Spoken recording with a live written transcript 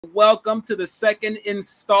Welcome to the second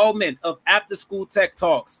installment of After School Tech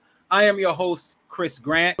Talks. I am your host, Chris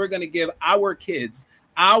Grant. We're going to give our kids,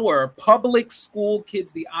 our public school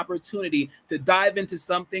kids, the opportunity to dive into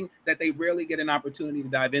something that they rarely get an opportunity to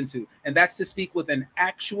dive into. And that's to speak with an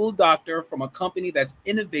actual doctor from a company that's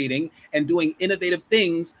innovating and doing innovative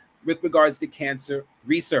things with regards to cancer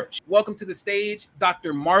research. Welcome to the stage,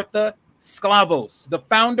 Dr. Martha Sklavos, the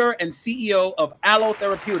founder and CEO of Aloe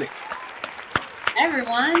Therapeutics. Hey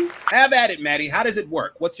everyone. Have at it, Maddie. How does it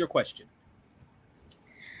work? What's your question?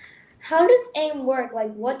 How does AIM work?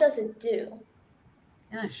 Like, what does it do?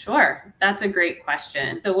 Yeah, sure. That's a great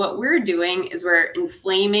question. So what we're doing is we're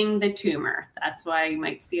inflaming the tumor. That's why you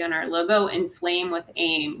might see on our logo, inflame with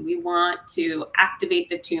AIM. We want to activate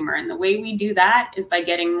the tumor. And the way we do that is by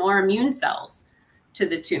getting more immune cells to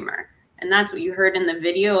the tumor. And that's what you heard in the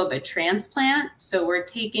video of a transplant. So we're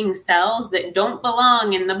taking cells that don't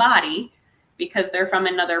belong in the body because they're from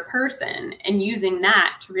another person and using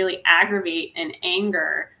that to really aggravate and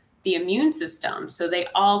anger the immune system. So they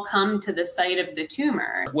all come to the site of the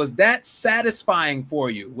tumor. Was that satisfying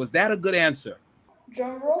for you? Was that a good answer?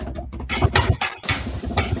 Drum roll.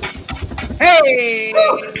 Hey!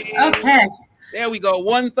 Okay. There we go.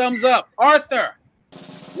 One thumbs up. Arthur,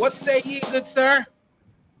 what say ye, good sir?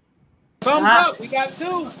 Thumbs up. We got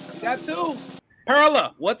two. We got two.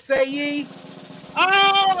 Perla, what say ye?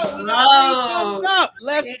 Oh, we got three thumbs up.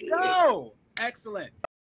 Let's go. Excellent.